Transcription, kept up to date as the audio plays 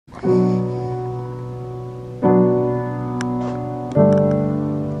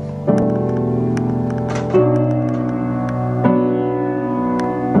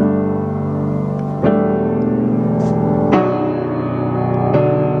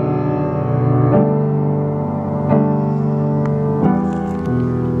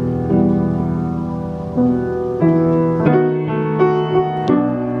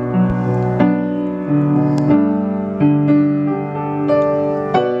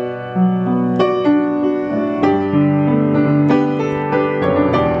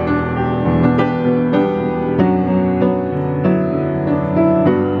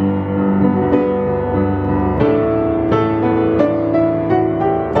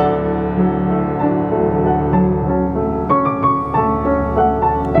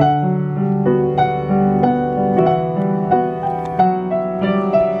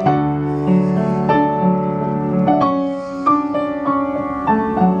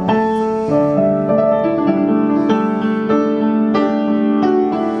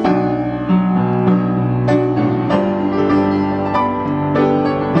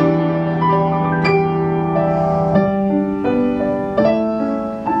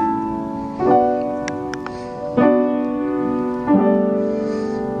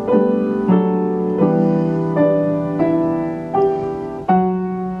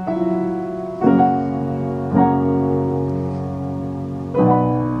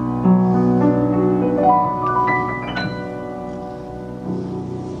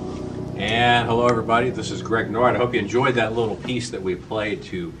everybody. This is Greg Nord. I hope you enjoyed that little piece that we played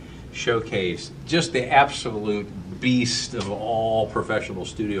to showcase just the absolute beast of all professional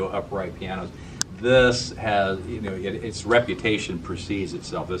studio upright pianos. This has, its reputation precedes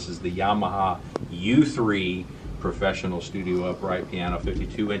itself. This is the Yamaha U.3 professional studio upright piano,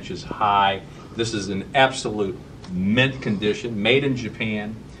 52 inches high. This is an absolute mint condition, made in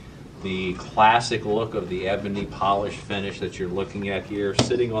Japan. The classic look of the ebony polished finish that you're looking at here,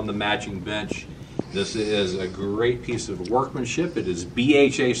 sitting on the matching bench. This is a great piece of workmanship. It is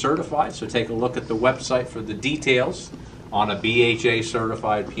BHA certified, so take a look at the website for the details on a BHA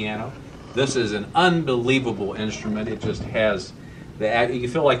certified piano. This is an unbelievable instrument. It just has you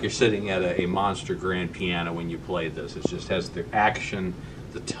feel like you're sitting at a monster grand piano when you play this. It just has the action,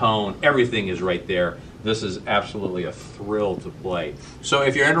 the tone, everything is right there. This is absolutely a thrill to play. So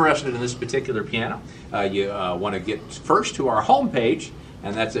if you're interested in this particular piano, you want to get first to our homepage,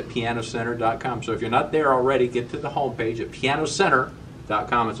 and that's at pianocenter.com. So if you're not there already, get to the homepage at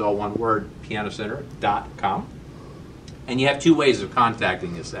pianocenter.com. It's all one word, pianocenter.com. And you have two ways of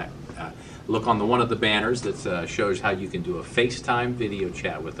contacting us. Look on the one of the banners that shows how you can do a FaceTime video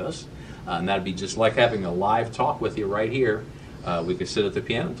chat with us. And that'd be just like having a live talk with you right here. We could sit at the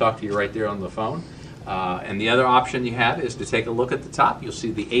piano and talk to you right there on the phone. And the other option you have is to take a look at the top. You'll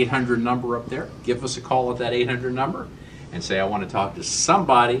see the 800 number up there. Give us a call at that 800 number and say, I want to talk to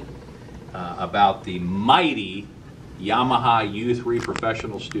somebody about the mighty Yamaha U.3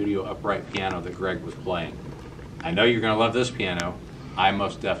 professional studio upright piano that Greg was playing. I know you're going to love this piano. I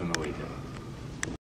most definitely do.